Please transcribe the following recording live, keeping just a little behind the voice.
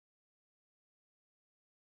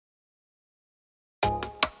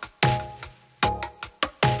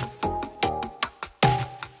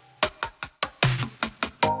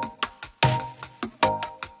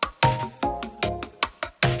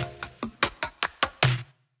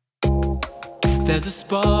There's a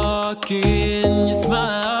spark in your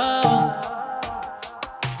smile.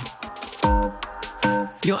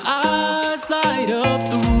 Your eyes light up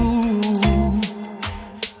the room.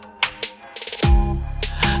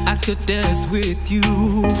 I could dance with you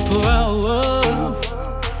for hours,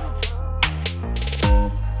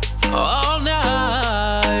 all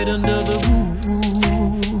night under the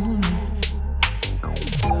moon.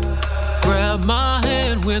 Grab my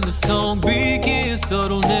hand when the song begins, so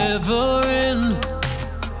it'll never end.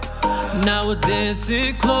 Now we're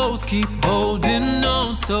dancing close, keep holding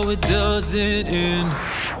on so it doesn't end.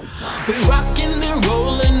 We're rocking and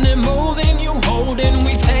rolling and moving, you holding,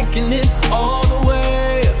 we taking it all the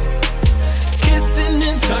way. Kissing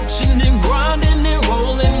and touching and grinding and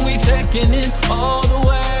rolling, we taking it all the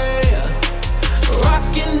way.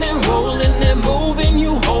 Rocking and rolling and moving,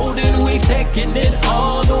 you holding, we taking it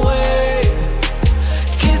all the way.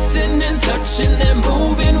 Kissing and touching and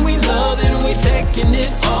moving, we loving, we taking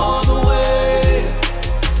it all the way.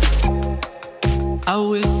 I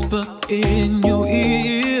whisper in your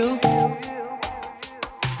ear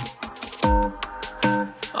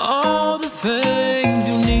all the things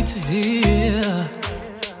you need to hear.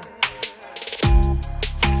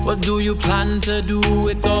 What do you plan to do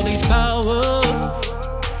with all these powers?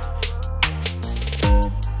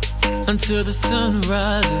 Until the sun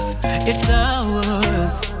rises, it's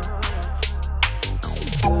ours.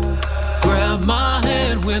 Grab my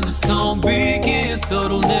hand when the song begins, so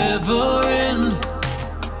it'll never end.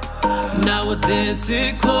 Now we're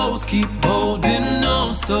dancing close, keep holding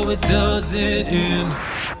on so it doesn't end.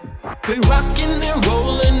 We're rocking and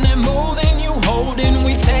rolling and moving, you holding,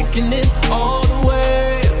 we taking it all the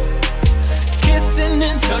way. Kissing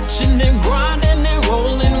and touching and grinding and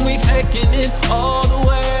rolling, we taking it all the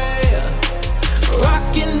way.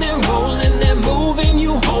 Rocking and rolling and moving,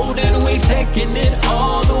 you holding, we taking it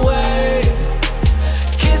all the way.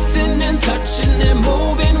 Kissing and touching and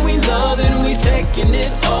moving, we loving, we taking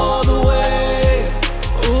it all the way.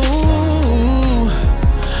 Ooh,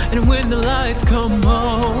 and when the lights come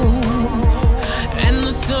on and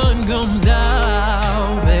the sun comes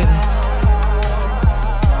out, baby,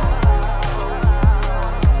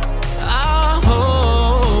 I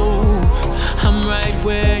hope I'm right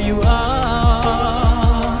where you are.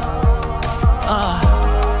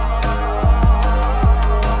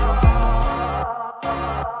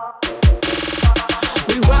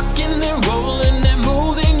 We rockin' and rollin' and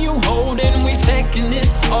moving, you holding, we taking it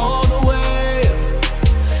all the way.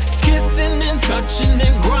 Kissing and touching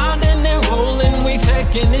and grinding and rolling, we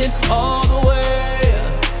taking it all the way.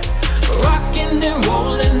 Rockin' and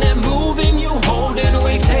rollin' and moving, you holding,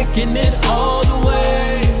 we taking it all the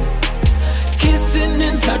way. Kissing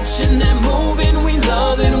and touching and moving, we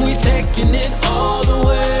loving, we taking it all